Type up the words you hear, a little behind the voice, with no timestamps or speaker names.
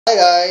Hi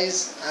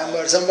guys, I'm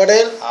Barsam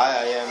Patel. Hi,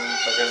 I am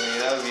Patel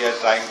Meera. We are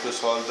trying to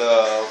solve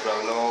the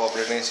problem of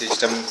operating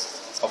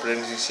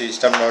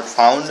system not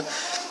found.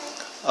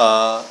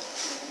 Uh,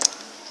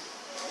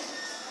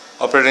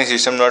 Operating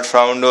system not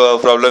found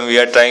problem. We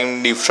are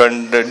trying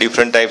different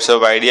types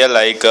of idea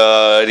like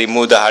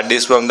remove the hard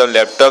disk from the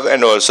laptop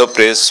and also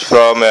press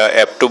from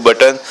F2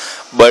 button.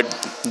 But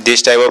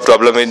this type of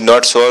problem is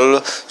not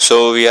solved.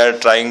 So we are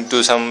trying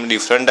to some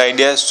different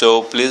ideas.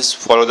 So please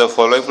follow the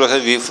following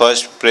process. We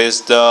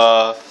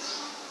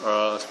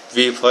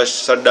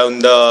first shut down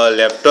the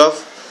laptop.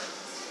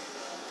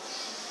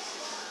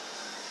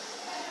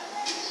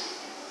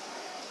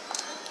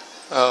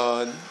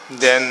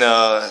 Then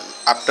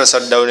after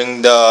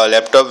shutdowning the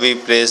laptop, we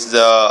press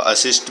the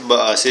assist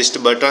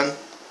button.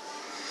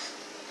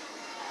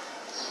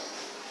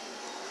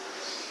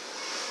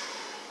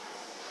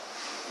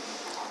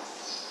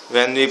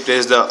 When we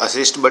press the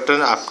assist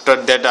button, after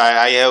that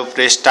I have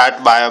pressed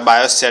start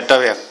BIOS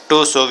setup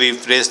F2. So we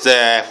press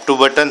the F2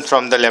 button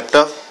from the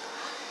laptop,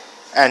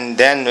 and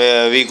then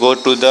we go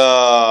to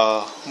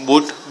the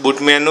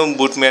boot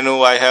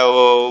menu. I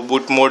have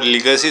boot mode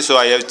legacy, so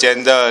I have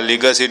changed the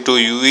legacy to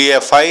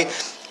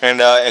UEFI, and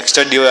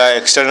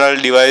external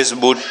device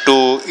boot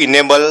to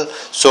enable,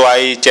 so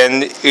I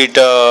change it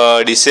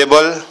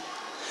disable,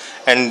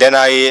 and then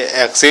I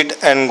exit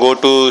and go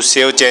to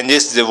save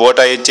changes, what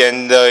I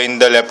changed in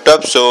the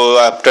laptop. So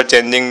after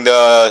changing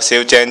the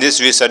save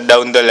changes, we shut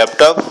down the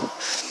laptop,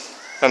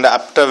 and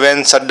after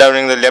when shut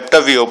downing the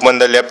laptop, we open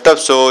the laptop.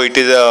 So it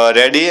is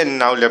ready, and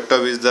now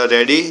laptop is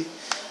ready.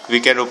 We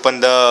can open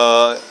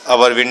the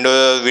our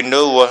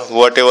window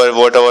what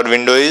our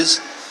window is,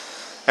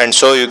 and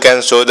so you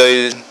can show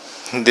this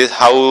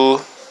how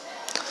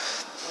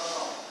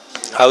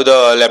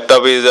the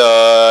laptop is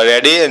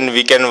ready, and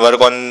we can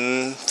work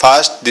on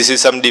fast. This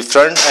is some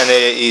different and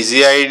a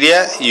easy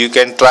idea. You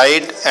can try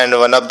it, and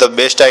one of the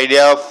best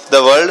idea of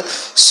the world.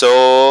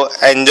 So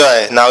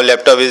enjoy. Now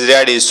laptop is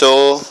ready.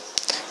 So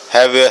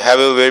have a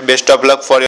very best of luck for your